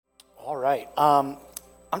All right. I'm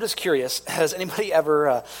just curious, has anybody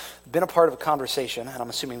ever been a part of a conversation, and I'm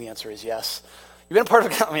assuming the answer is yes. You've been a part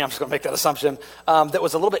of I'm just going to make that assumption, that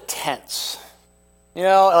was a little bit tense. You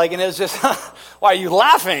know, like, and it was just, why are you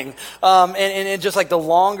laughing? And it just like the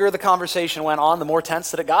longer the conversation went on, the more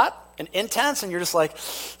tense that it got, and intense, and you're just like,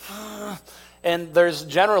 and there's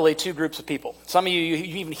generally two groups of people. Some of you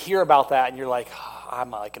even hear about that, and you're like,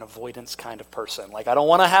 I'm like an avoidance kind of person. Like, I don't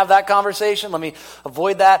want to have that conversation. Let me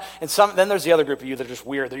avoid that. And then there's the other group of you that are just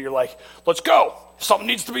weird, that you're like, let's go. If something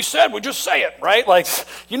needs to be said, we just say it, right? Like,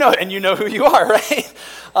 and you know who you are, right?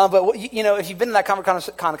 But if you've been in that kind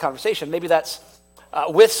of conversation, maybe that's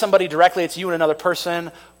with somebody directly, it's you and another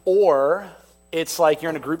person, or it's like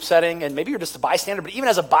you're in a group setting and maybe you're just a bystander, but even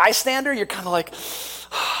as a bystander, you're kind of like,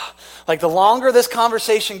 like the longer this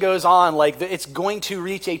conversation goes on, like it's going to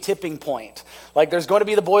reach a tipping point. Like there's going to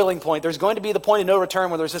be the boiling point. There's going to be the point of no return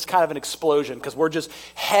where there's this kind of an explosion because we're just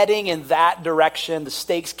heading in that direction. The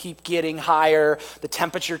stakes keep getting higher. The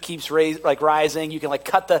temperature keeps rising. You can like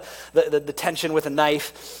cut the tension with a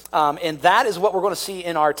knife. And that is what we're going to see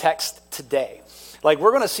in our text today. Like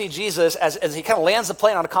we're going to see Jesus as he kind of lands the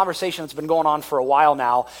plane on a conversation that's been going on for a while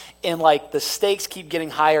now, and like the stakes keep getting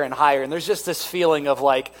higher and higher, and there's just this feeling of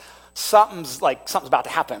like something's about to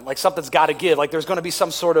happen, like something's got to give, like there's going to be some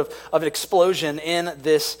sort of an explosion in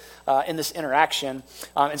this interaction.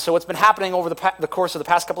 And so what's been happening over the course of the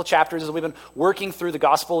past couple of chapters is we've been working through the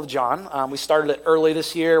Gospel of John. We started it early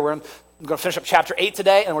this year. We're going to finish up chapter 8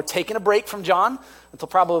 today, and we're taking a break from John until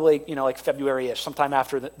probably, like February-ish, sometime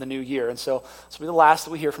after the new year. And so this will be the last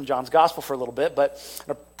that we hear from John's gospel for a little bit. But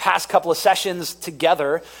in our past couple of sessions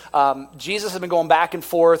together, Jesus has been going back and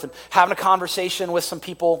forth and having a conversation with some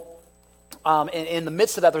people. In the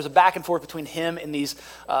midst of that, there's a back and forth between him and these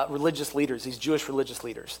religious leaders, these Jewish religious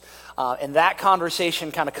leaders. And that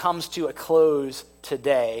conversation kind of comes to a close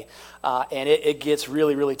today, and it gets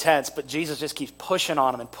really, really tense. But Jesus just keeps pushing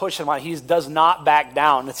on him and pushing him on. He does not back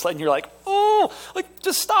down. It's like, and you're like, oh, like,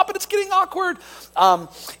 just stop it. It's getting awkward.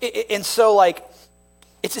 And so, like,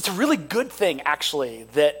 it's a really good thing, actually,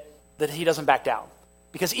 that he doesn't back down.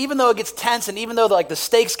 Because even though it gets tense, and even though the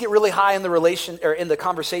stakes get really high in the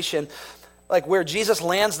conversation, like where Jesus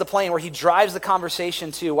lands the plane, where he drives the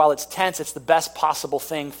conversation to, while it's tense, it's the best possible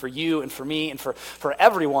thing for you and for me and for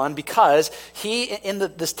everyone, because he, in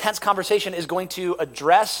this tense conversation, is going to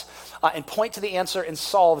address and point to the answer and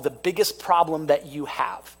solve the biggest problem that you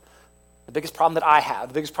have, the biggest problem that I have,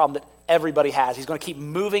 the biggest problem that everybody has. He's going to keep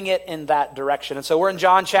moving it in that direction. And so we're in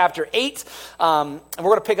John chapter 8, and we're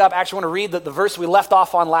going to pick up, actually I want to read the verse we left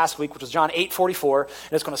off on last week, which was John 8:44,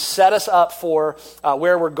 and it's going to set us up for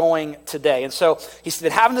where we're going today. And so he's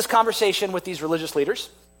been having this conversation with these religious leaders,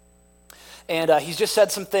 and he's just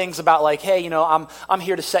said some things about like, hey, I'm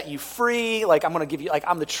here to set you free. Like, I'm going to give you, like,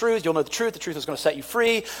 I'm the truth. You'll know the truth. The truth is going to set you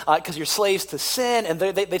free because you're slaves to sin. And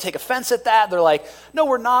they take offense at that. They're like, no,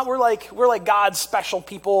 we're not. We're like God's special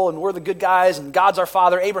people, and we're the good guys, and God's our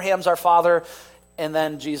father. Abraham's our father. And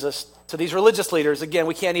then Jesus, to these religious leaders, again,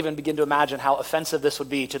 we can't even begin to imagine how offensive this would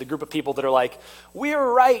be to the group of people that are like, we're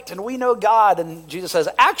right and we know God. And Jesus says,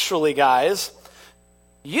 actually, guys,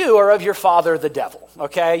 you are of your father, the devil,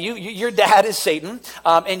 okay? Your dad is Satan,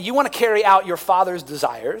 and you want to carry out your father's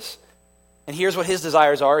desires. And here's what his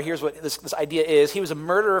desires are. Here's what this idea is. He was a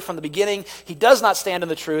murderer from the beginning. He does not stand in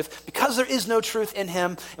the truth because there is no truth in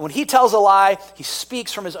him. And when he tells a lie, he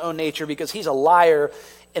speaks from his own nature because he's a liar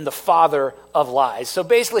and the father of lies. So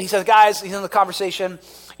basically he says, guys, he's in the conversation.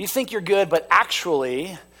 You think you're good, but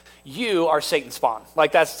actually you are Satan's spawn.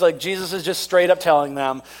 Like that's like Jesus is just straight up telling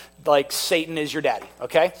them, like Satan is your daddy,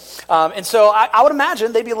 okay? And so I would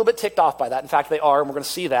imagine they'd be a little bit ticked off by that. In fact, they are, and we're going to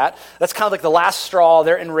see that. That's kind of like the last straw.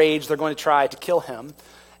 They're enraged. They're going to try to kill him.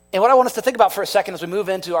 And what I want us to think about for a second as we move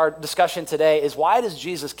into our discussion today is, why does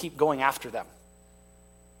Jesus keep going after them?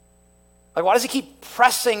 Like, why does he keep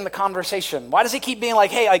pressing the conversation? Why does he keep being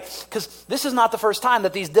like, hey, like, because this is not the first time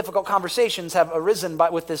that these difficult conversations have arisen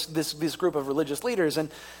with this group of religious leaders.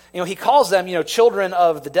 And, he calls them, children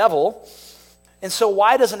of the devil. And so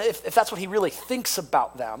why doesn't, if that's what he really thinks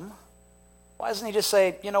about them, why doesn't he just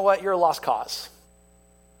say, you know what, you're a lost cause.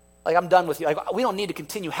 Like, I'm done with you. Like, we don't need to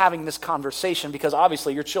continue having this conversation because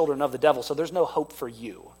obviously you're children of the devil, so there's no hope for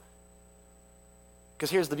you. Because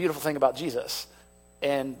here's the beautiful thing about Jesus,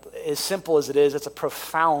 and as simple as it is, it's a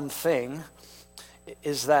profound thing,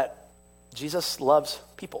 is that Jesus loves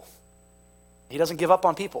people. He doesn't give up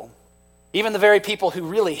on people. Even the very people who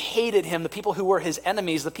really hated him, the people who were his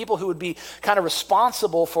enemies, the people who would be kind of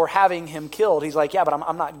responsible for having him killed, he's like, yeah, but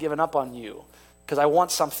I'm not giving up on you because I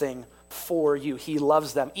want something for you. He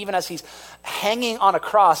loves them. Even as he's hanging on a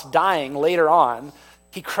cross, dying later on,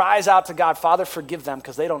 He cries out to God, Father, forgive them,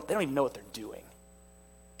 because they don't even know what they're doing.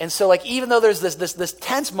 And so like, even though there's this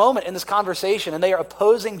tense moment in this conversation and they are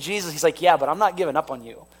opposing Jesus, he's like, yeah, but I'm not giving up on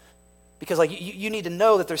you. Because like you need to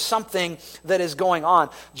know that there's something that is going on.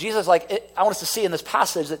 Jesus, I want us to see in this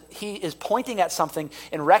passage that he is pointing at something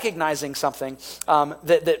and recognizing something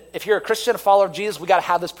that if you're a Christian, a follower of Jesus, we got to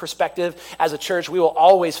have this perspective. As a church, we will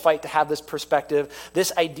always fight to have this perspective,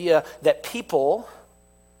 this idea that people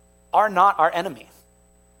are not our enemy.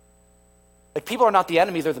 Like, people are not the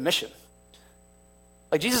enemy, they're the mission.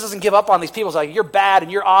 Like, Jesus doesn't give up on these people. He's like, you're bad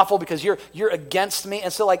and you're awful because you're against me.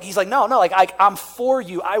 And so like, he's like, no, like I'm for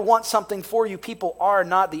you. I want something for you. People are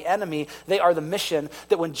not the enemy. They are the mission.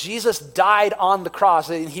 That when Jesus died on the cross,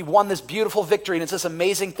 and he won this beautiful victory, and it's this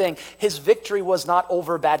amazing thing, his victory was not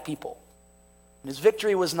over bad people. And his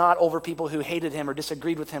victory was not over people who hated him or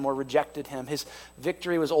disagreed with him or rejected him. His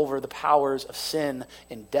victory was over the powers of sin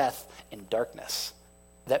and death and darkness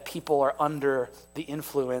that people are under the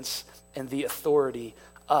influence and the authority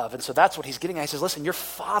of. And so that's what he's getting at. He says, listen, your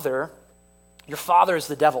father is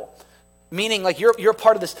the devil. Meaning, like, you're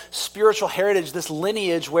part of this spiritual heritage, this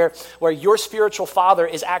lineage where your spiritual father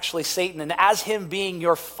is actually Satan. And as him being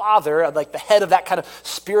your father, like the head of that kind of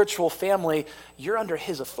spiritual family, you're under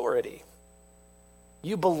his authority.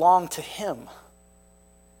 You belong to him.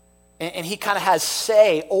 And he kind of has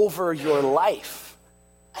say over your life.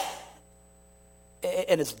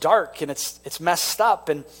 And it's dark and it's messed up,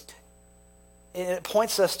 and it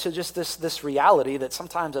points us to just this reality that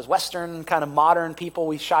sometimes as Western kind of modern people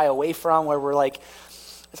we shy away from, where we're like,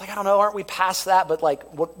 it's like, I don't know, aren't we past that? But like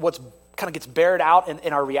what's kind of gets bared out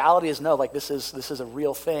in our reality is no, like this is a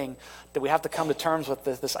real thing, that we have to come to terms with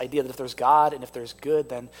this idea that if there's God and if there's good,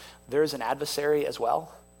 then there's an adversary as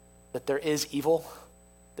well, that there is evil,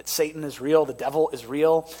 that Satan is real, the devil is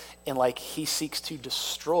real, and like he seeks to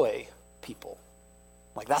destroy people.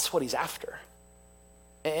 Like, that's what he's after.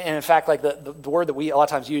 And in fact, like the word that we a lot of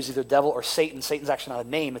times use, either devil or Satan, Satan's actually not a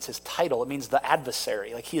name, it's his title. It means the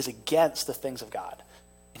adversary. Like, he is against the things of God.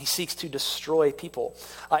 And he seeks to destroy people.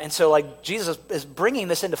 And so like Jesus is bringing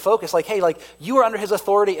this into focus. Like, hey, like you are under his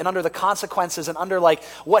authority and under the consequences and under like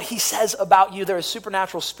what he says about you. There is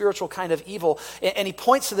supernatural, spiritual kind of evil. And he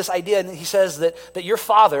points to this idea, and he says that your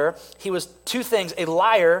father, he was two things, a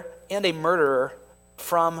liar and a murderer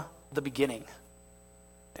from the beginning.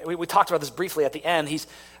 We talked about this briefly at the end. He's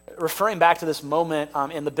referring back to this moment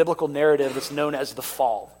in the biblical narrative that's known as the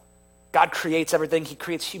fall. God creates everything. He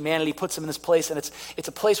creates humanity, puts them in this place, and it's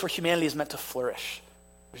a place where humanity is meant to flourish.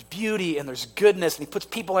 There's beauty and there's goodness, and he puts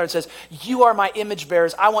people there and says, you are my image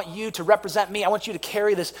bearers. I want you to represent me. I want you to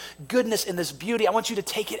carry this goodness and this beauty. I want you to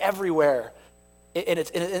take it everywhere. And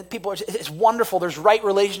it's wonderful. There's right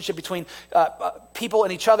relationship between people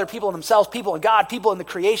and each other, people and themselves, people and God, people in the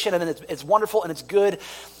creation, and then it's wonderful and it's good.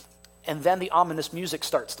 And then the ominous music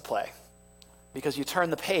starts to play, because you turn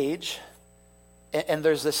the page and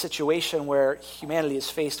there's this situation where humanity is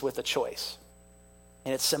faced with a choice.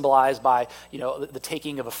 And it's symbolized by, the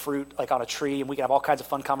taking of a fruit like on a tree, and we can have all kinds of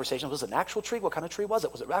fun conversations. Was it an actual tree? What kind of tree was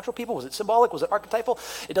it? Was it actual people? Was it symbolic? Was it archetypal?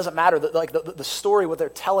 It doesn't matter. The story, what they're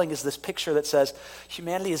telling is this picture that says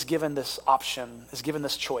humanity is given this option, is given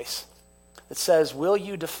this choice. It says, will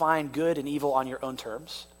you define good and evil on your own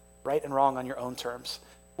terms, right and wrong on your own terms?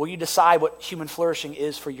 Will you decide what human flourishing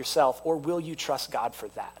is for yourself, or will you trust God for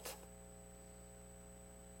that?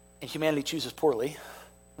 And humanity chooses poorly,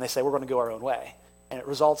 and they say, we're going to go our own way. And it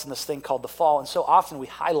results in this thing called the fall. And so often we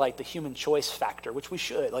highlight the human choice factor, which we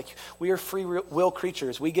should. Like, we are free will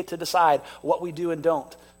creatures. We get to decide what we do and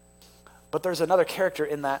don't. But there's another character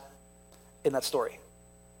in that story.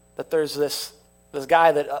 That there's this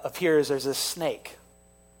guy that appears, there's this snake.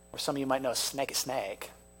 Or some of you might know a snake.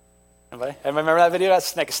 Anybody? Remember that video? That's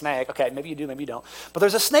snake. Okay, maybe you do, maybe you don't. But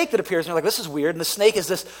there's a snake that appears, and you're like, this is weird. And the snake is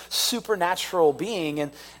this supernatural being.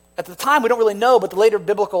 And at the time, we don't really know, but the later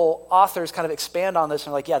biblical authors kind of expand on this and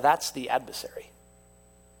are like, yeah, that's the adversary.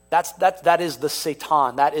 That is the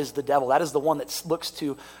Satan. That is the devil. That is the one that looks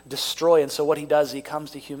to destroy. And so what he does, he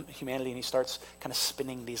comes to humanity and he starts kind of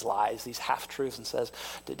spinning these lies, these half-truths, and says,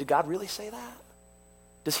 did God really say that?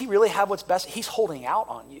 Does he really have what's best? He's holding out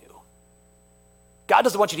on you. God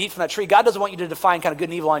doesn't want you to eat from that tree. God doesn't want you to define kind of good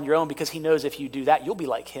and evil on your own, because he knows if you do that, you'll be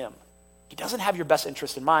like him. He doesn't have your best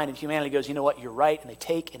interest in mind. And humanity goes, you know what, you're right. And they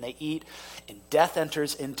take and they eat, and death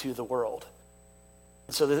enters into the world.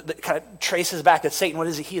 And so that kind of traces back that Satan, what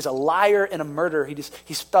is he? He is a liar and a murderer.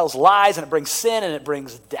 He spells lies, and it brings sin, and it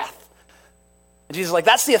brings death. And Jesus is like,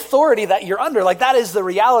 that's the authority that you're under. Like, that is the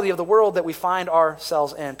reality of the world that we find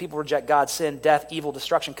ourselves in. People reject God, sin, death, evil,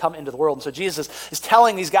 destruction come into the world. And so Jesus is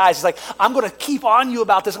telling these guys, he's like, I'm going to keep on you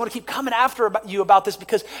about this. I'm going to keep coming after you about this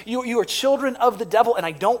because you are children of the devil, and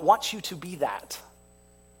I don't want you to be that.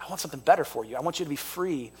 I want something better for you. I want you to be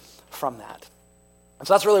free from that. And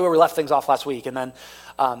so that's really where we left things off last week. And then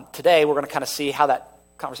today we're going to kind of see how that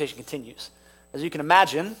conversation continues. As you can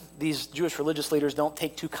imagine, these Jewish religious leaders don't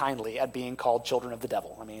take too kindly at being called children of the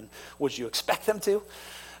devil. I mean, would you expect them to?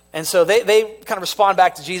 And so they kind of respond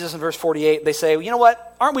back to Jesus in verse 48. They say, you know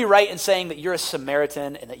what? Aren't we right in saying that you're a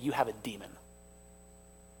Samaritan and that you have a demon?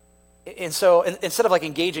 And so instead of like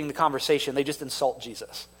engaging the conversation, they just insult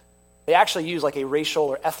Jesus. They actually use like a racial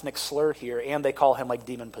or ethnic slur here, and they call him like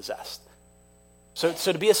demon-possessed. So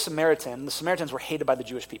to be a Samaritan, the Samaritans were hated by the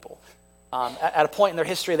Jewish people. At a point in their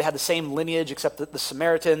history, they had the same lineage, except that the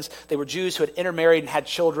Samaritans, they were Jews who had intermarried and had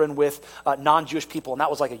children with non-Jewish people, and that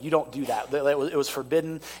was like you don't do that. It was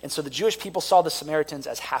forbidden. And so the Jewish people saw the Samaritans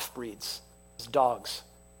as half-breeds, as dogs,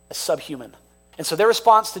 as subhuman. And so their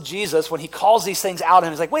response to Jesus when he calls these things out,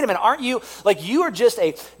 and he's like, wait a minute, aren't you, like you are just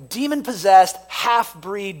a demon-possessed,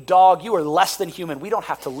 half-breed dog. You are less than human. We don't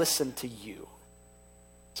have to listen to you.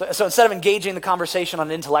 So instead of engaging the conversation on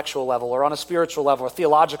an intellectual level or on a spiritual level or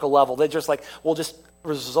theological level, they just like, we'll just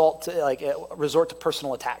resort to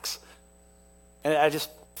personal attacks. And I just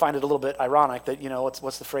find it a little bit ironic that,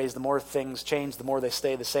 what's the phrase? The more things change, the more they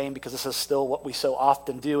stay the same, because this is still what we so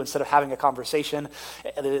often do. Instead of having a conversation,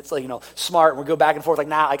 it's like, smart, and we go back and forth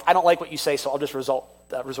like, I don't like what you say, so I'll just resort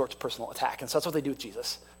to personal attack. And so that's what they do with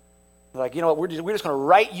Jesus. They're like, you know what, we're just going to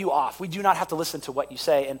write you off. We do not have to listen to what you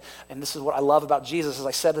say. And this is what I love about Jesus. As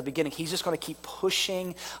I said at the beginning, he's just going to keep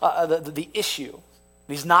pushing the issue.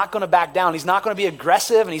 He's not going to back down. He's not going to be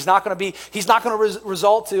aggressive, and he's not going to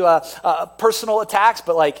result to personal attacks.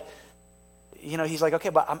 But he's like, okay,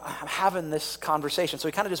 but I'm having this conversation. So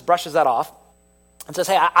he kind of just brushes that off and says,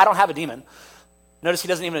 hey, I don't have a demon. Notice he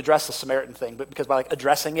doesn't even address the Samaritan thing, but because by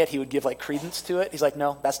addressing it, he would give credence to it. He's like,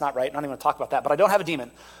 no, that's not right. I'm not even going to talk about that. But I don't have a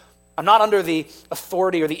demon. I'm not under the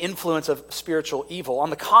authority or the influence of spiritual evil. On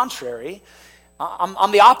the contrary,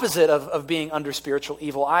 I'm the opposite of being under spiritual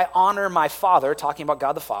evil. I honor my Father, talking about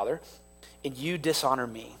God the Father, and you dishonor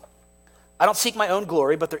me. I don't seek my own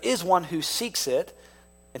glory, but there is one who seeks it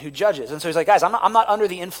and who judges. And so he's like, guys, I'm not under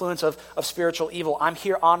the influence of spiritual evil. I'm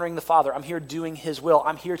here honoring the Father. I'm here doing his will.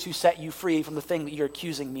 I'm here to set you free from the thing that you're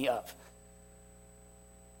accusing me of.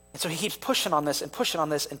 And so he keeps pushing on this and pushing on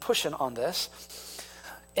this and pushing on this.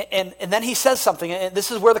 And then he says something, and this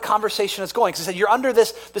is where the conversation is going. Because he said, you're under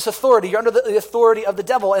this authority. You're under the authority of the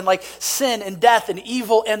devil and sin and death and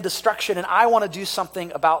evil and destruction. And I want to do something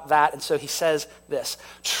about that. And so he says this,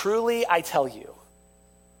 truly I tell you,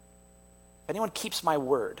 if anyone keeps my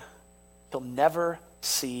word, he'll never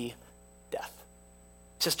see death.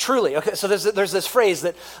 It says truly. Okay, so there's this phrase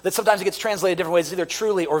that sometimes it gets translated different ways. It's either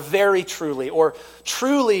truly or very truly or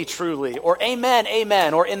truly, truly or amen,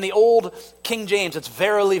 amen. Or in the old King James, it's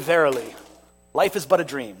verily, verily. Life is but a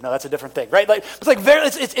dream. No, that's a different thing, right?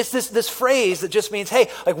 It's this phrase that just means, hey,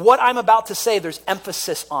 what I'm about to say, there's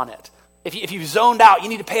emphasis on it. If you've zoned out, you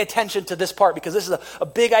need to pay attention to this part because this is a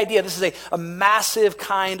big idea. This is a massive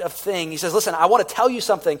kind of thing. He says, listen, I want to tell you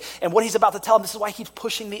something. And what he's about to tell them, this is why he keeps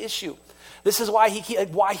pushing the issue. This is why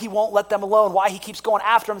he won't let them alone, why he keeps going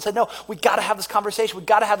after them and said, no, we got to have this conversation. We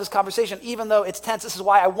got to have this conversation. Even though it's tense, this is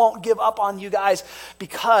why I won't give up on you guys,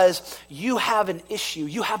 because you have an issue.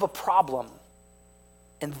 You have a problem.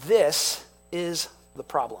 And this is the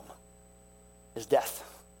problem, is death.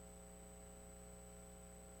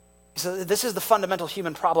 So this is the fundamental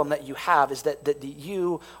human problem that you have, is that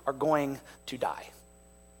you are going to die.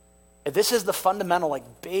 This is the fundamental,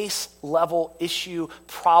 base level issue,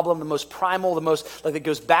 problem, the most primal, the most, that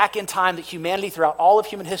goes back in time, that humanity throughout all of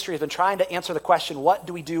human history has been trying to answer the question, what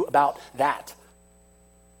do we do about that?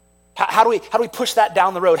 How do we push that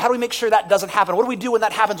down the road? How do we make sure that doesn't happen? What do we do when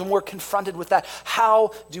that happens, when we're confronted with that?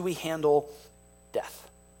 How do we handle death?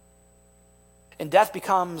 And death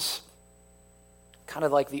becomes kind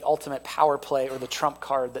of like the ultimate power play or the trump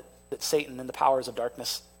card that Satan and the powers of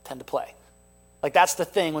darkness tend to play. That's the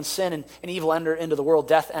thing. When sin and evil enter into the world,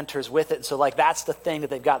 death enters with it. And so that's the thing that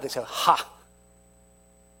they've got. They say, ha.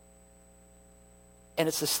 And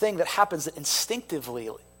it's this thing that happens that instinctively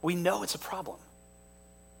we know it's a problem.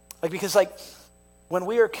 Because when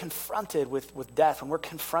we are confronted with death, when we're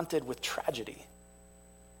confronted with tragedy,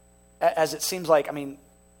 as it seems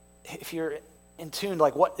if you're in tune to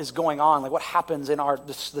like what is going on, like what happens in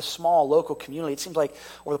this small local community. It seems like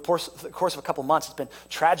over the course of a couple months, it's been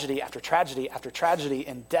tragedy after tragedy after tragedy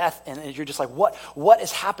and death, and you're just like, what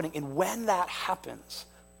is happening? And when that happens,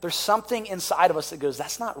 there's something inside of us that goes,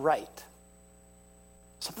 that's not right.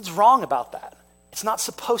 Something's wrong about that. It's not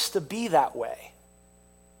supposed to be that way.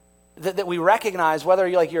 That we recognize, whether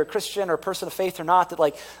you're a Christian or a person of faith or not, that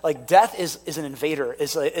like death is an invader,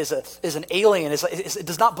 is an alien, it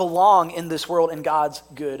does not belong in this world, in God's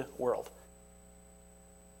good world.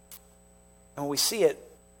 And when we see it,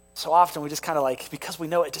 so often we just kind of like, because we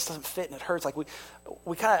know it just doesn't fit and it hurts, like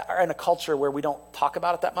we kind of are in a culture where we don't talk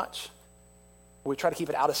about it that much. We try to keep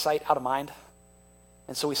it out of sight, out of mind.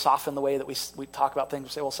 And so we soften the way that we talk about things. We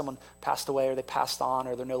say, well, someone passed away, or they passed on,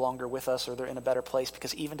 or they're no longer with us, or they're in a better place.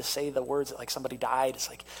 Because even to say the words that like somebody died, it's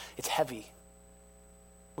like, it's heavy.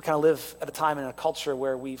 We kind of live at a time in a culture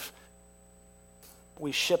where we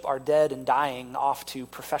ship our dead and dying off to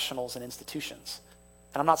professionals and institutions.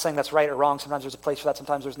 And I'm not saying that's right or wrong. Sometimes there's a place for that,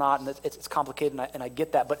 sometimes there's not, and it's complicated, and I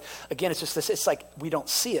get that. But again, it's just this, it's like we don't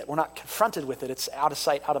see it. We're not confronted with it. It's out of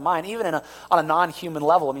sight, out of mind, even on a non-human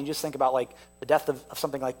level. I mean, just think about like the death of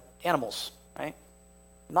something like animals, right?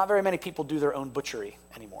 Not very many people do their own butchery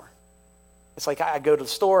anymore. It's like I go to the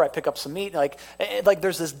store, I pick up some meat, like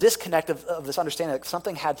there's this disconnect of this understanding that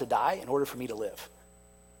something had to die in order for me to live.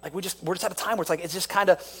 Like we're just at a time where it's just kind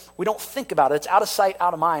of, we don't think about it. It's out of sight,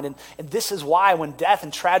 out of mind. And this is why when death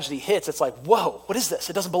and tragedy hits, it's like, whoa, what is this?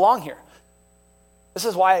 It doesn't belong here. This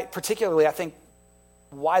is why, particularly, I think,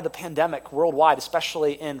 why the pandemic worldwide,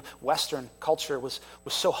 especially in Western culture, was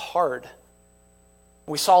so hard.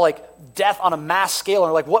 We saw like death on a mass scale,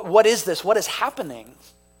 and we're like, what is this? What is happening?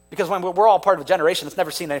 Because when we're all part of a generation that's never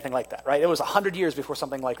seen anything like that, right? It was 100 years before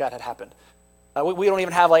something like that had happened. We don't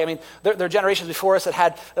even have there are generations before us that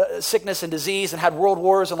had sickness and disease and had world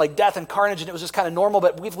wars and like death and carnage, and it was just kind of normal,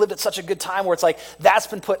 but we've lived at such a good time where it's like that's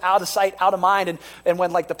been put out of sight, out of mind, and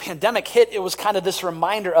when like the pandemic hit, it was kind of this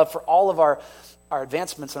reminder of, for all of our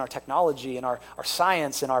advancements in our technology and our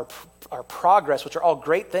science and our progress, which are all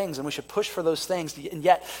great things, and we should push for those things, and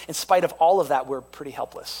yet in spite of all of that, we're pretty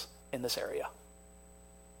helpless in this area.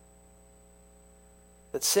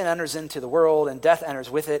 That sin enters into the world and death enters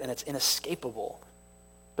with it, and it's inescapable.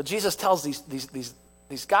 But Jesus tells these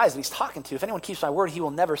guys that he's talking to, if anyone keeps my word, he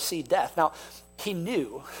will never see death. Now, he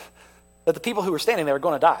knew that the people who were standing there were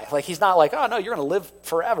going to die. Like, he's not like, oh no, you're going to live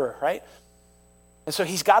forever, right? And so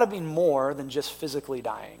he's got to be more than just physically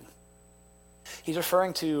dying. He's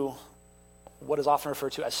referring to what is often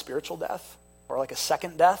referred to as spiritual death, or like a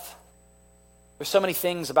second death. There's so many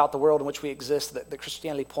things about the world in which we exist that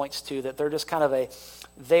Christianity points to, that they're just kind of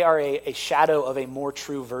they are a shadow of a more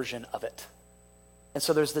true version of it. And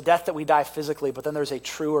so there's the death that we die physically, but then there's a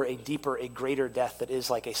truer, a deeper, a greater death that is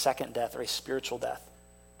like a second death or a spiritual death.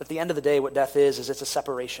 At the end of the day, what death is it's a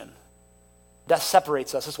separation. Death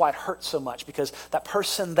separates us. That's why it hurts so much, because that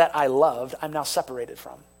person that I loved, I'm now separated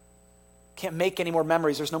from. Can't make any more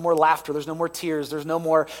memories. There's no more laughter. There's no more tears. There's no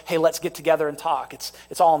more, hey, let's get together and talk.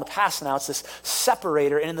 It's all in the past now. It's this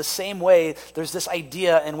separator. And in the same way, there's this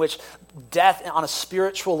idea in which death on a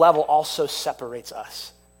spiritual level also separates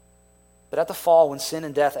us. But at the fall, when sin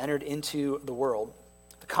and death entered into the world,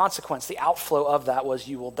 the consequence, the outflow of that was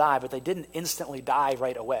you will die, but they didn't instantly die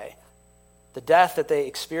right away. The death that they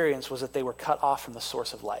experienced was that they were cut off from the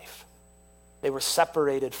source of life. They were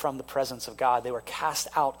separated from the presence of God. They were cast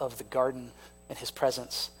out of the garden in his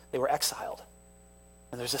presence. They were exiled.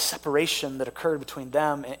 And there's a separation that occurred between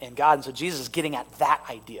them and God. And so Jesus is getting at that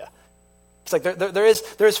idea. It's like there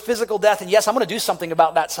is physical death, and yes, I'm going to do something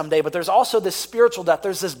about that someday, but there's also this spiritual death.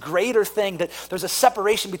 There's this greater thing, that there's a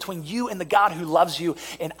separation between you and the God who loves you,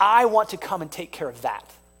 and I want to come and take care of that.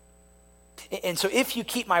 And so if you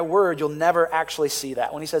keep my word, you'll never actually see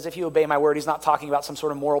that. When he says, if you obey my word, he's not talking about some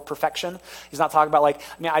sort of moral perfection. He's not talking about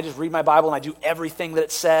I just read my Bible and I do everything that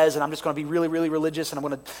it says, and I'm just going to be really, really religious, and I'm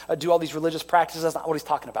going to do all these religious practices. That's not what he's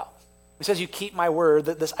talking about. He says, you keep my word.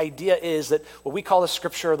 That this idea is that what we call the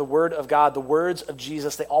scripture, the word of God, the words of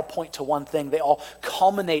Jesus, they all point to one thing. They all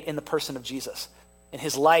culminate in the person of Jesus, in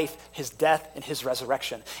his life, his death, and his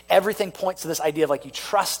resurrection. Everything points to this idea of you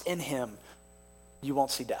trust in him, you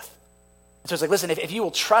won't see death. So it's like, listen, if you will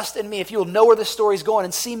trust in me, if you will know where the story's going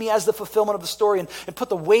and see me as the fulfillment of the story and put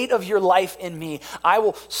the weight of your life in me, I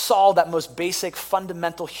will solve that most basic,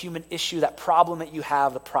 fundamental human issue, that problem that you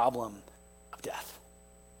have, the problem of death.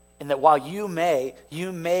 And that while you may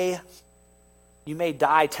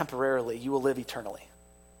die temporarily, you will live eternally.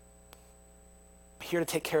 I'm here to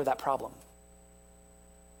take care of that problem.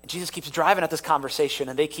 And Jesus keeps driving at this conversation,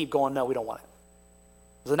 and they keep going, no, we don't want it.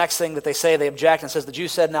 The next thing that they say, they object and says, the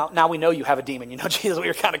Jews said, now we know you have a demon. You know, Jesus, we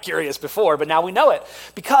were kind of curious before, but now we know it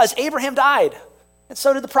because Abraham died and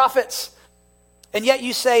so did the prophets. And yet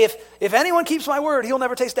you say, if anyone keeps my word, he'll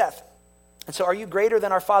never taste death. And so are you greater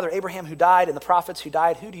than our father Abraham who died and the prophets who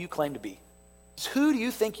died? Who do you claim to be? Who do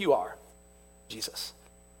you think you are? Jesus.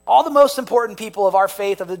 All the most important people of our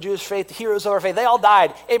faith, of the Jewish faith, the heroes of our faith, they all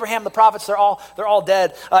died. Abraham, the prophets, they're all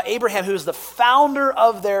dead. Abraham, who is the founder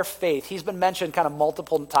of their faith, he's been mentioned kind of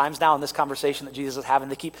multiple times now in this conversation that Jesus is having.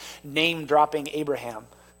 They keep name dropping Abraham.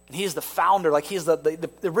 And he is the founder, like he's the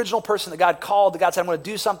original person that God called, that God said, I'm going to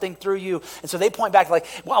do something through you. And so they point back like,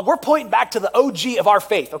 well, we're pointing back to the OG of our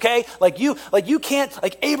faith, okay? Like you can't,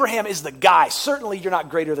 like Abraham is the guy. Certainly you're not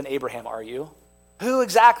greater than Abraham, are you? Who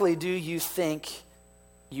exactly do you think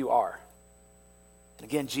you are? And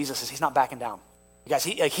again, Jesus says he's not backing down. You guys,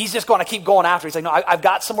 he's just going to keep going after. He's like, no, I've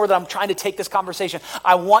got somewhere that I'm trying to take this conversation.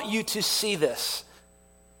 I want you to see this.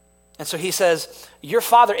 And so he says, your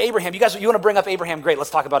father Abraham, you guys, you want to bring up Abraham? Great, let's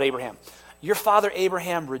talk about Abraham. Your father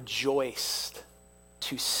Abraham rejoiced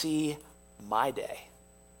to see my day.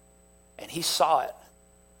 And he saw it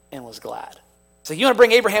and was glad. So you want to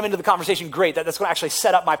bring Abraham into the conversation? Great, that's going to actually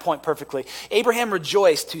set up my point perfectly. Abraham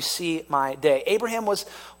rejoiced to see my day. Abraham was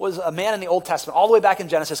a man in the Old Testament, all the way back in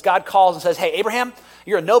Genesis. God calls and says, hey, Abraham,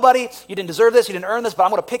 you're a nobody. You didn't deserve this. You didn't earn this, but I'm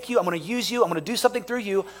going to pick you. I'm going to use you. I'm going to do something through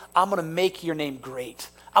you. I'm going to make your name great.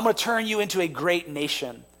 I'm going to turn you into a great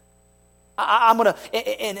nation. I'm going to,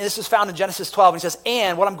 and this is found in Genesis 12. And he says,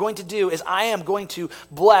 and what I'm going to do is I am going to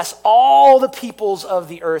bless all the peoples of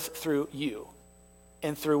the earth through you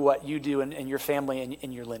and through what you do and your family and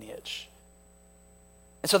in your lineage.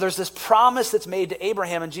 And so there's this promise that's made to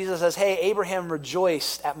Abraham, and Jesus says, hey, Abraham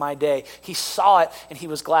rejoiced at my day. He saw it and he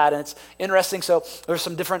was glad. And it's interesting. So there's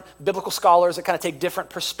some different biblical scholars that kind of take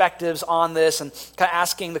different perspectives on this and kind of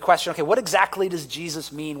asking the question, okay, what exactly does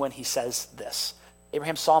Jesus mean when he says this?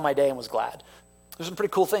 Abraham saw my day and was glad. There's some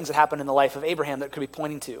pretty cool things that happened in the life of Abraham that could be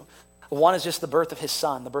pointing to. One is just the birth of his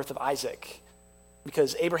son, the birth of Isaac.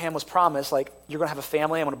 Because Abraham was promised, like, you're going to have a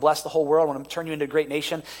family. I'm going to bless the whole world. I'm going to turn you into a great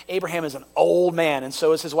nation. Abraham is an old man, and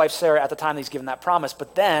so is his wife Sarah at the time that he's given that promise.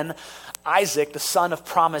 But then Isaac, the son of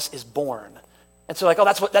promise, is born. And so like, oh,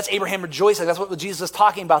 that's Abraham rejoicing. That's what Jesus is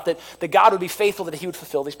talking about, that God would be faithful, that he would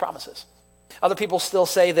fulfill these promises. Other people still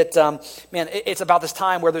say that, it's about this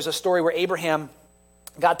time where there's a story where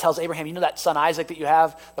God tells Abraham, you know that son Isaac that you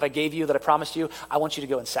have, that I gave you, that I promised you? I want you to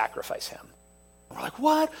go and sacrifice him. And we're like,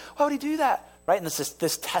 what? Why would he do that? Right? And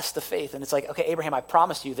this test of faith. And it's like, okay, Abraham, I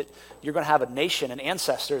promised you that you're going to have a nation and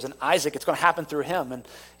ancestors, and Isaac, it's going to happen through him. And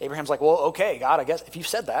Abraham's like, well, okay, God, I guess if you've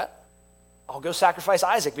said that, I'll go sacrifice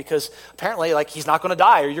Isaac, because apparently like he's not going to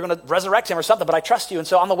die, or you're going to resurrect him or something, but I trust you. And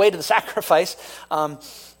so on the way to the sacrifice,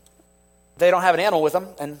 they don't have an animal with them.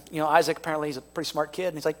 And, Isaac, apparently he's a pretty smart kid.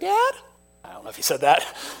 And he's like, Dad? I don't know if he said that.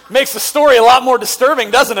 Makes the story a lot more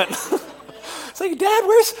disturbing, doesn't it? It's like, Dad,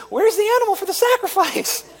 where's the animal for the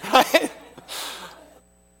sacrifice? Right?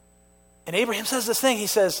 And Abraham says this thing. He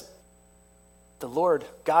says, the Lord,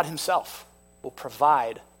 God himself, will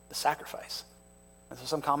provide the sacrifice. And so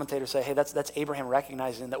some commentators say, hey, that's Abraham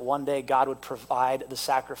recognizing that one day God would provide the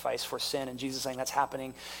sacrifice for sin, and Jesus saying that's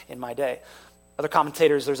happening in my day. Other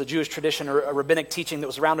commentators, there's a Jewish tradition or a rabbinic teaching that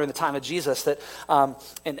was around during the time of Jesus that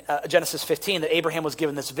in Genesis 15, that Abraham was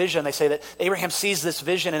given this vision. They say that Abraham sees this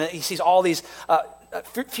vision and he sees all these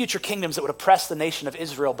future kingdoms that would oppress the nation of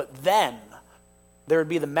Israel, but then there would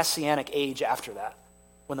be the messianic age after that,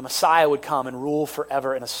 when the Messiah would come and rule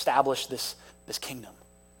forever and establish this kingdom.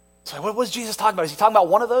 So what was Jesus talking about? Is he talking about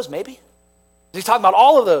one of those? Maybe. Is he talking about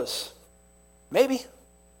all of those? Maybe.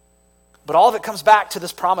 But all of it comes back to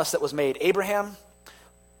this promise that was made. Abraham,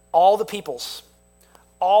 all the peoples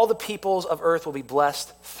of earth will be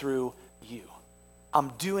blessed through you. I'm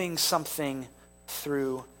doing something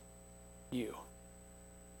through you.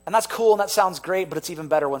 And that's cool and that sounds great, but it's even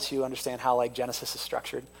better once you understand how Genesis is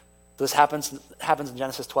structured. So this happens in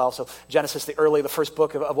Genesis 12. So Genesis, the first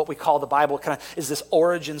book of what we call the Bible, kind of is this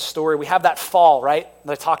origin story. We have that fall, right,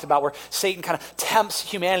 that I talked about, where Satan kind of tempts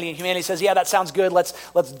humanity, and humanity says, yeah, that sounds good. Let's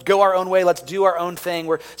go our own way. Let's do our own thing,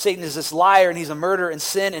 where Satan is this liar, and he's a murderer, and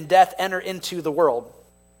sin and death enter into the world.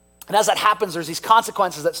 And as that happens, there's these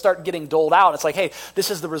consequences that start getting doled out. It's like, hey, this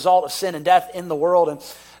is the result of sin and death in the world.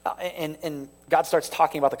 And God starts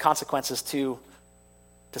talking about the consequences to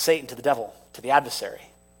Satan, to the devil, to the adversary.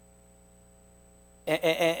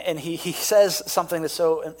 And he says something that's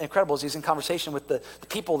so incredible as he's in conversation with the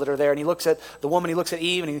people that are there, and he looks at the woman, he looks at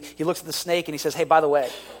Eve, and he looks at the snake, and he says, hey, by the way,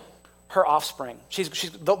 her offspring,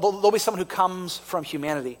 there'll be someone who comes from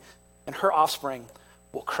humanity, and her offspring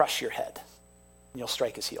will crush your head, and you'll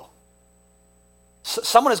strike his heel.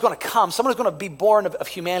 Someone is going to come. Someone is going to be born of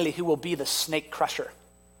humanity who will be the snake crusher.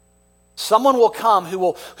 Someone will come who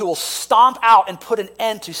will stomp out and put an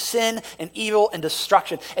end to sin and evil and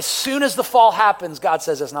destruction. As soon as the fall happens, God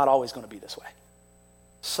says it's not always going to be this way.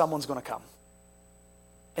 Someone's going to come.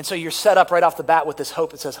 And so you're set up right off the bat with this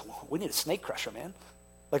hope that says, we need a snake crusher, man.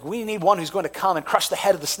 Like, we need one who's going to come and crush the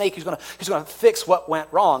head of the snake, who's going to fix what went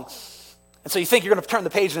wrong. And so you think you're going to turn the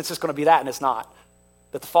page and it's just going to be that, and it's not.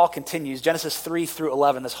 That the fall continues. Genesis 3 through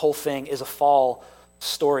 11, this whole thing is a fall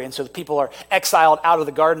story. And so the people are exiled out of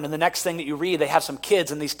the garden, and the next thing that you read, they have some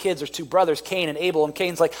kids, and these kids, there's two brothers, Cain and Abel, and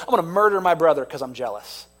Cain's like, I'm going to murder my brother because I'm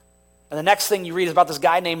jealous. And the next thing you read is about this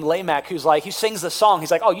guy named Lamech who's like, he sings this song.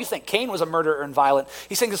 He's like, oh, you think Cain was a murderer and violent?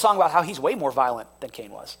 He sings a song about how he's way more violent than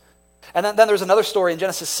Cain was. And then there's another story in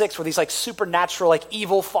Genesis 6 where these like supernatural, like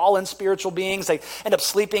evil, fallen spiritual beings, they end up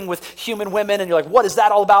sleeping with human women, and you're like, what is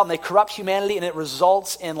that all about? And they corrupt humanity, and it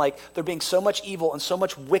results in like there being so much evil and so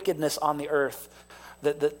much wickedness on the earth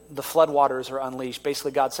that the floodwaters are unleashed.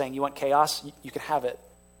 Basically God saying, you want chaos? You can have it.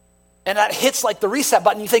 And that hits like the reset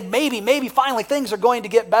button. You think maybe finally things are going to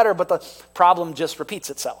get better, but the problem just repeats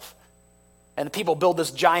itself. And the people build this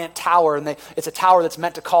giant tower, and it's a tower that's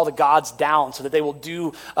meant to call the gods down so that they will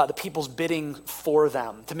do the people's bidding for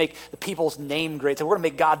them, to make the people's name great. So we're going to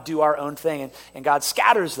make God do our own thing, and God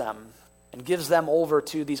scatters them and gives them over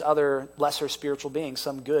to these other lesser spiritual beings,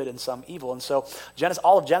 some good and some evil. And so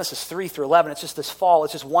all of Genesis 3 through 11, it's just this fall.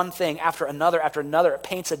 It's just one thing after another. It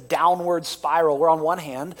paints a downward spiral where on one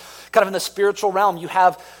hand, kind of in the spiritual realm, you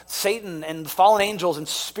have Satan and fallen angels and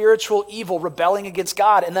spiritual evil rebelling against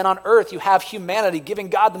God. And then on earth, you have humanity giving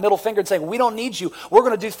God the middle finger and saying, we don't need you. We're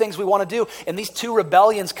going to do things we want to do. And these two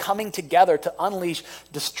rebellions coming together to unleash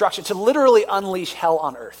destruction, to literally unleash hell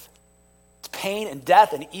on earth. Pain and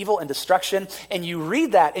death and evil and destruction. And you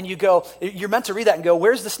read that and you're meant to read that and go,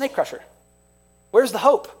 where's the snake crusher? Where's the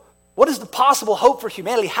hope? What is the possible hope for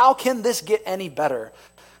humanity? How can this get any better? And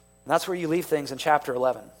that's where you leave things in chapter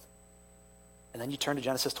 11. And then you turn to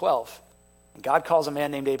Genesis 12. And God calls a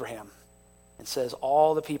man named Abraham and says,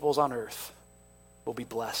 all the peoples on earth will be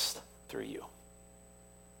blessed through you.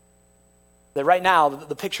 That right now,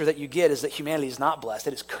 the picture that you get is that humanity is not blessed,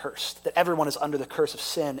 it is cursed. That everyone is under the curse of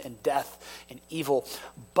sin and death and evil.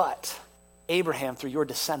 But Abraham, through your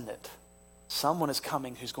descendant, someone is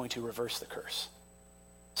coming who's going to reverse the curse.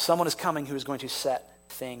 Someone is coming who is going to set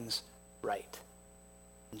things right.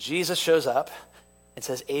 And Jesus shows up and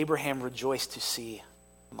says, Abraham rejoiced to see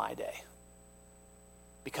my day.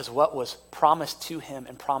 Because what was promised to him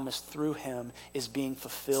and promised through him is being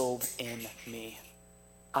fulfilled in me.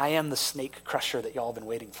 I am the snake crusher that y'all have been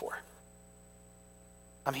waiting for.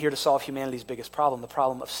 I'm here to solve humanity's biggest problem, the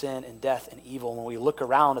problem of sin and death and evil. And when we look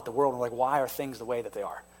around at the world, we're like, why are things the way that they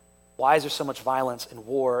are? Why is there so much violence and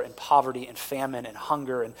war and poverty and famine and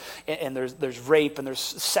hunger and there's rape and there's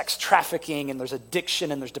sex trafficking and there's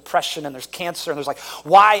addiction and there's depression and there's cancer and there's like,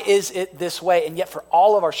 why is it this way? And yet for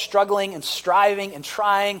all of our struggling and striving and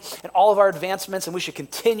trying and all of our advancements, and we should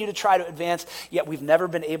continue to try to advance, yet we've never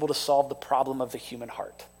been able to solve the problem of the human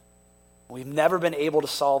heart. We've never been able to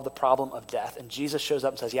solve the problem of death. And Jesus shows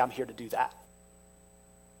up and says, yeah, I'm here to do that.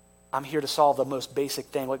 I'm here to solve the most basic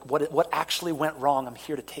thing. Like what actually went wrong, I'm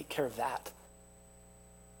here to take care of that.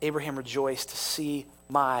 Abraham rejoiced to see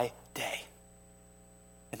my day.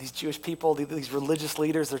 And these Jewish people, these religious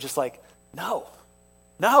leaders, they're just like, no,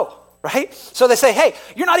 right? So they say, hey,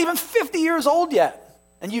 you're not even 50 years old yet,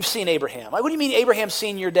 and you've seen Abraham. Like, what do you mean Abraham's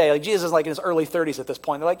seen your day? Like, Jesus is like in his early 30s at this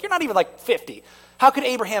point. They're like, you're not even like 50. How could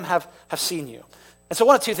Abraham have seen you? And so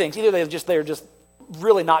one of two things. Either they're just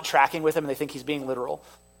really not tracking with him and they think he's being literal,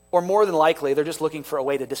 or more than likely, they're just looking for a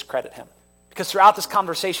way to discredit him. Because throughout this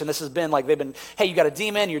conversation, this has been like, hey, you got a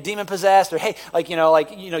demon, you're demon possessed, or hey,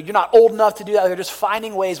 you're not old enough to do that. They're just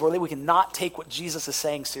finding ways where we can not take what Jesus is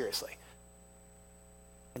saying seriously.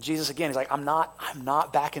 And Jesus, again, he's like, I'm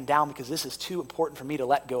not backing down because this is too important for me to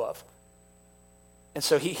let go of. And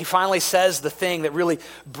so he finally says the thing that really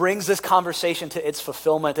brings this conversation to its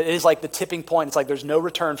fulfillment. It is like the tipping point. It's like there's no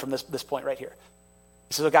return from this point right here.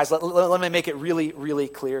 He says, guys, let me make it really, really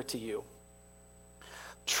clear to you.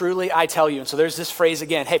 Truly, I tell you. And so there's this phrase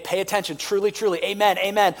again. Hey, pay attention. Truly, truly. Amen,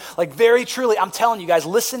 amen. Like very truly, I'm telling you guys,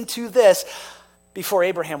 listen to this. Before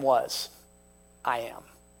Abraham was, I am.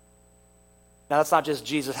 Now, that's not just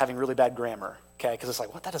Jesus having really bad grammar, okay? Because it's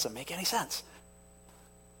like, what? That doesn't make any sense.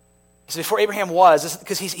 So before Abraham was,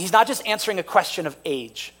 because he's not just answering a question of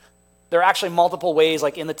age. There are actually multiple ways,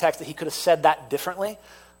 like in the text, that he could have said that differently.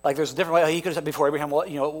 Like there's a different way. He could have said before Abraham,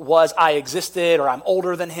 was, I existed, or I'm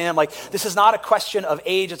older than him. Like this is not a question of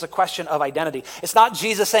age. It's a question of identity. It's not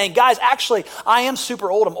Jesus saying, guys, actually, I am super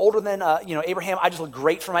old. I'm older than, Abraham. I just look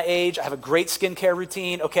great for my age. I have a great skincare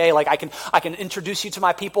routine. Okay. Like I can introduce you to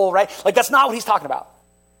my people, right? Like that's not what he's talking about.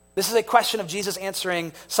 This is a question of Jesus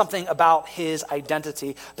answering something about his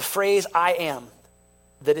identity. The phrase I am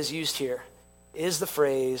that is used here is the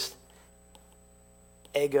phrase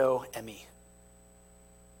ego eimi.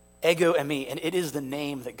 Ego eimi, and it is the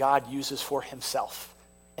name that God uses for himself.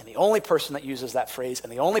 And the only person that uses that phrase,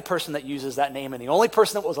 and the only person that uses that name, and the only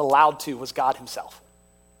person that was allowed to was God himself.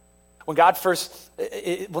 When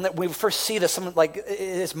we first see this,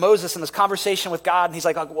 it's Moses in this conversation with God, and he's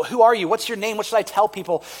like, well, who are you? What's your name? What should I tell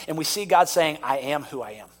people? And we see God saying, I am who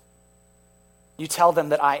I am. You tell them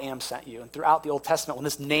that I am sent you. And throughout the Old Testament, when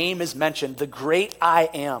this name is mentioned, the great I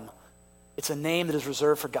am, it's a name that is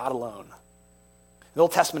reserved for God alone. The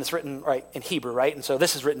Old Testament is written in Hebrew, right? And so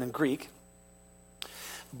this is written in Greek.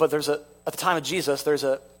 But at the time of Jesus, there's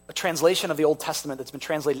a translation of the Old Testament that's been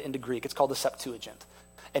translated into Greek. It's called the Septuagint.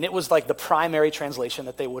 And it was like the primary translation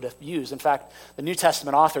that they would have used. In fact, the New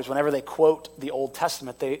Testament authors, whenever they quote the Old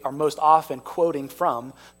Testament, they are most often quoting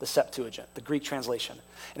from the Septuagint, the Greek translation.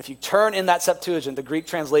 And if you turn in that Septuagint, the Greek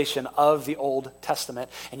translation of the Old Testament,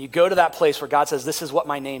 and you go to that place where God says, this is what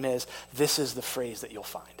my name is, this is the phrase that you'll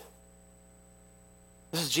find.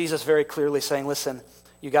 This is Jesus very clearly saying, listen,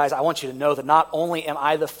 you guys, I want you to know that not only am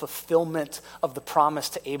I the fulfillment of the promise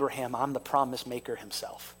to Abraham, I'm the promise maker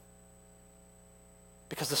himself.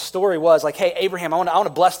 Because the story was like, hey, Abraham, I want to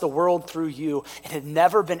bless the world through you. It had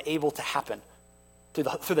never been able to happen.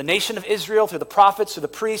 Through the nation of Israel, through the prophets, through the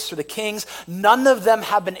priests, through the kings, none of them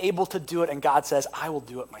have been able to do it, and God says, I will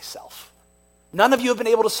do it myself. None of you have been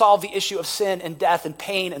able to solve the issue of sin and death and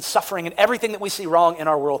pain and suffering and everything that we see wrong in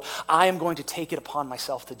our world. I am going to take it upon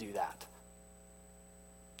myself to do that.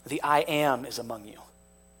 The I am is among you.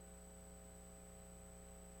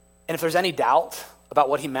 And if there's any doubt about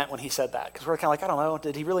what he meant when he said that, because we're kind of like, I don't know,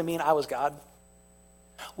 did he really mean I was God?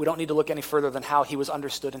 We don't need to look any further than how he was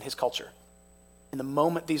understood in his culture. In the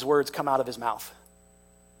moment these words come out of his mouth,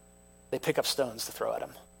 they pick up stones to throw at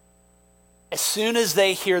him. As soon as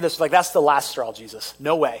they hear this, like, that's the last straw, Jesus.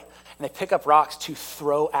 No way. And they pick up rocks to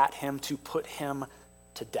throw at him, to put him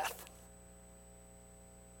to death.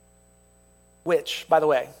 Which, by the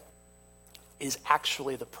way, is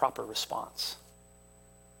actually the proper response.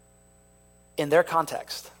 In their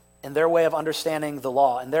context, in their way of understanding the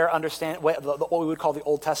law, in their what we would call the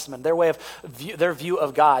Old Testament, their view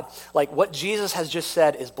of God, like what Jesus has just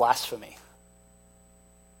said is blasphemy.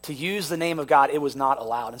 To use the name of God, it was not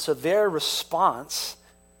allowed. And so their response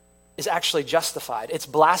is actually justified. It's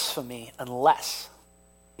blasphemy unless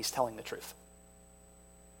he's telling the truth.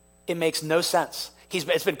 It makes no sense.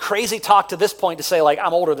 It's been crazy talk to this point to say, like,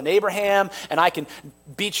 I'm older than Abraham and I can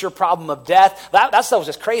beat your problem of death. That stuff was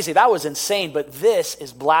just crazy. That was insane. But this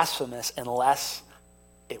is blasphemous unless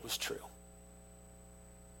it was true.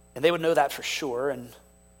 And they would know that for sure in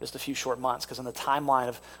just a few short months, because in the timeline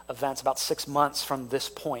of events, about 6 months from this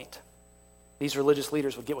point, these religious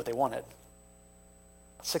leaders would get what they wanted.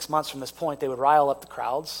 6 months from this point, they would rile up the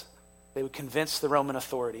crowds. They would convince the Roman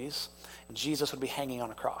authorities, and Jesus would be hanging on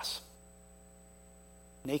a cross.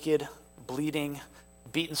 Naked, bleeding,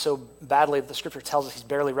 beaten so badly that the scripture tells us he's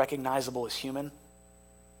barely recognizable as human,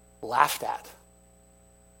 laughed at.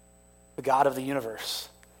 The God of the universe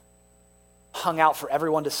hung out for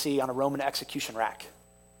everyone to see on a Roman execution rack,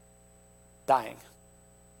 dying.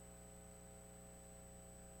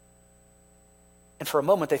 And for a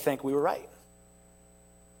moment they think we were right.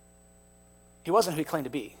 He wasn't who he claimed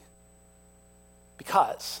to be.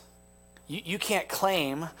 Because you can't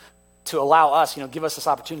claim to allow us, give us this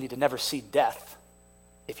opportunity to never see death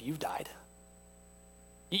if you've died.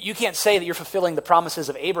 You can't say that you're fulfilling the promises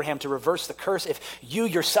of Abraham to reverse the curse if you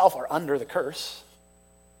yourself are under the curse.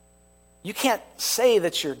 You can't say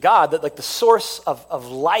that you're God, that like the source of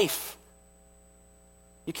life.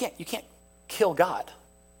 You can't kill God.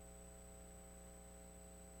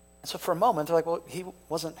 And so for a moment, they're like, well, he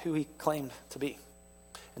wasn't who he claimed to be.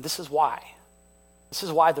 And this is why. This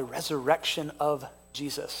is why the resurrection of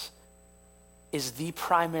Jesus is the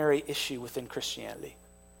primary issue within Christianity.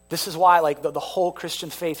 This is why the whole Christian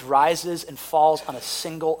faith rises and falls on a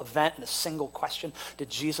single event and a single question. Did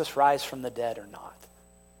Jesus rise from the dead or not?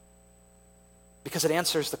 Because it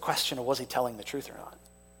answers the question of was he telling the truth or not?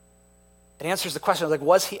 It answers the question of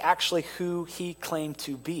was he actually who he claimed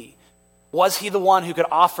to be? Was he the one who could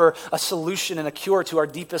offer a solution and a cure to our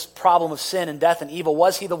deepest problem of sin and death and evil?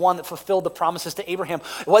 Was he the one that fulfilled the promises to Abraham?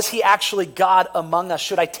 Was he actually God among us?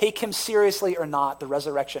 Should I take him seriously or not? The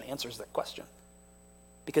resurrection answers that question.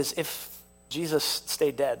 Because if Jesus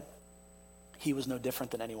stayed dead, he was no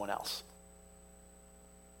different than anyone else.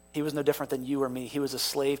 He was no different than you or me. He was a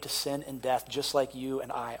slave to sin and death, just like you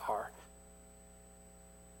and I are.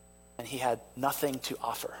 And he had nothing to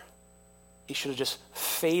offer. He should have just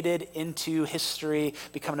faded into history,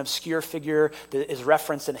 become an obscure figure that is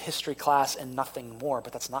referenced in a history class and nothing more.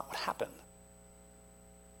 But that's not what happened.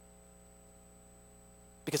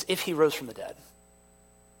 Because if he rose from the dead,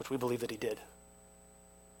 which we believe that he did,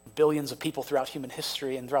 billions of people throughout human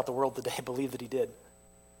history and throughout the world today believe that he did.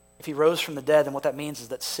 If he rose from the dead, then what that means is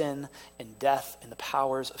that sin and death and the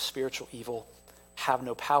powers of spiritual evil have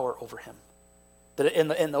no power over him. That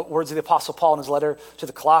in the words of the Apostle Paul in his letter to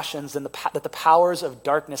the Colossians, that the powers of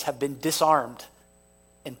darkness have been disarmed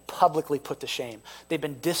and publicly put to shame. They've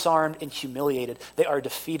been disarmed and humiliated. They are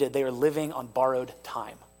defeated. They are living on borrowed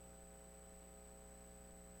time.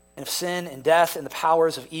 And if sin and death and the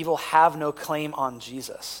powers of evil have no claim on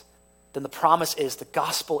Jesus, then the promise is, the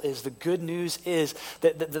gospel is, the good news is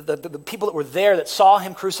that the people that were there, that saw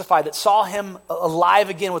him crucified, that saw him alive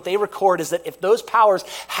again, what they record is that if those powers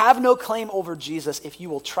have no claim over Jesus, if you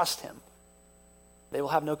will trust him, they will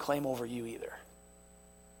have no claim over you either.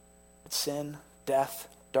 But sin, death,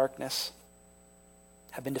 darkness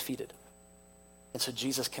have been defeated. And so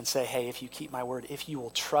Jesus can say, hey, if you keep my word, if you will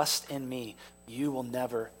trust in me, you will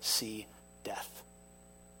never see death.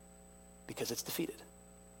 Because it's defeated.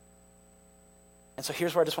 And so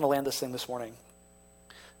here's where I just want to land this thing this morning.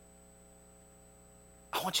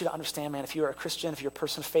 I want you to understand, man, if you're a Christian, if you're a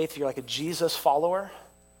person of faith, if you're like a Jesus follower,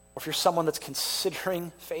 or if you're someone that's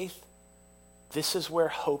considering faith, this is where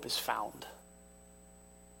hope is found.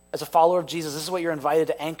 As a follower of Jesus, this is what you're invited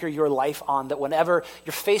to anchor your life on, that whenever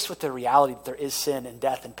you're faced with the reality that there is sin and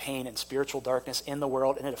death and pain and spiritual darkness in the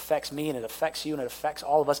world, and it affects me and it affects you and it affects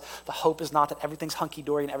all of us, the hope is not that everything's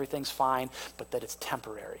hunky-dory and everything's fine, but that it's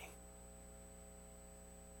temporary.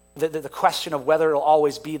 The question of whether it'll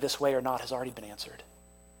always be this way or not has already been answered.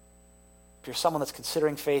 If you're someone that's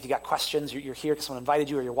considering faith, you got questions, you're here because someone invited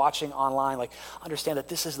you, or you're watching online, like, understand that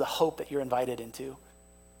this is the hope that you're invited into.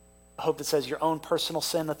 A hope that says your own personal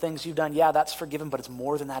sin, the things you've done, yeah, that's forgiven, but it's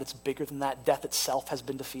more than that. It's bigger than that. Death itself has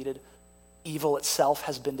been defeated. Evil itself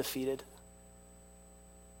has been defeated.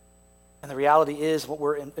 And the reality is, what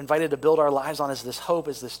we're invited to build our lives on is this hope,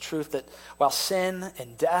 is this truth that while sin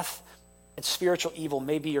and death and spiritual evil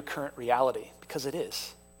may be your current reality, because it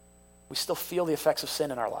is, we still feel the effects of sin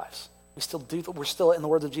in our lives. We're still, in the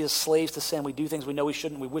words of Jesus, slaves to sin. We do things we know we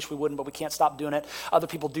shouldn't, we wish we wouldn't, but we can't stop doing it. Other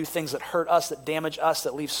people do things that hurt us, that damage us,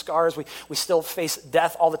 that leave scars. We still face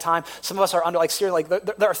death all the time. Some of us are under, like, seriously,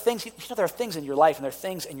 like, there are things, there are things in your life, and there are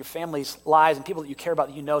things in your family's lives, and people that you care about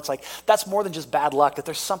that you know, it's like, that's more than just bad luck, that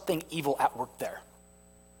there's something evil at work there.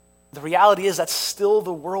 The reality is that's still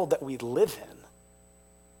the world that we live in.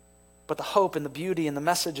 But the hope and the beauty and the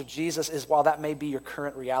message of Jesus is, while that may be your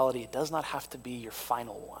current reality, it does not have to be your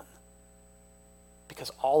final one. Because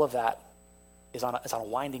all of that is on a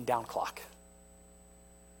winding down clock.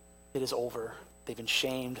 It is over. They've been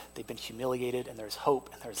shamed, they've been humiliated, and there's hope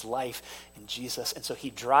and there's life in Jesus. And so he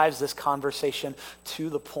drives this conversation to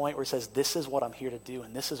the point where he says, this is what I'm here to do,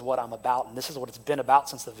 and this is what I'm about, and this is what it's been about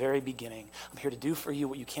since the very beginning. I'm here to do for you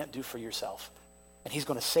what you can't do for yourself. And he's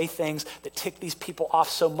going to say things that tick these people off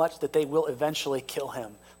so much that they will eventually kill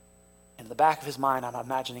him. In the back of his mind, I'm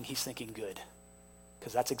imagining he's thinking, good.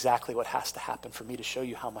 Because that's exactly what has to happen for me to show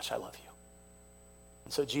you how much I love you.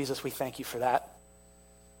 And so, Jesus, we thank you for that.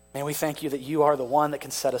 Man, we thank you that you are the one that can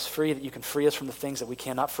set us free, that you can free us from the things that we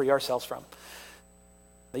cannot free ourselves from.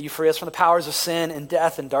 That you free us from the powers of sin and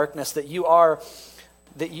death and darkness, that you are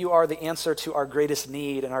the answer to our greatest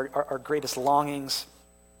need and our greatest longings.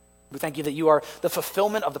 We thank you that you are the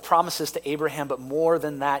fulfillment of the promises to Abraham, but more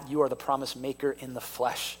than that, you are the promise maker in the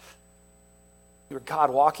flesh. You are God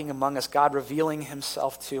walking among us, God revealing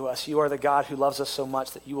himself to us. You are the God who loves us so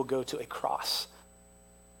much that you will go to a cross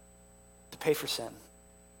to pay for sin.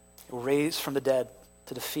 You will raise from the dead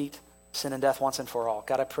to defeat sin and death once and for all.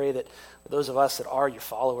 God, I pray that for those of us that are your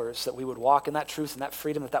followers, that we would walk in that truth and that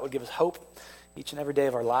freedom, that would give us hope each and every day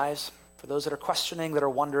of our lives. For those that are questioning, that are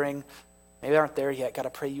wondering, maybe they aren't there yet, God, I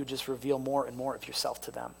pray you just reveal more and more of yourself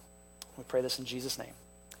to them. We pray this in Jesus' name.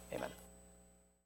 Amen.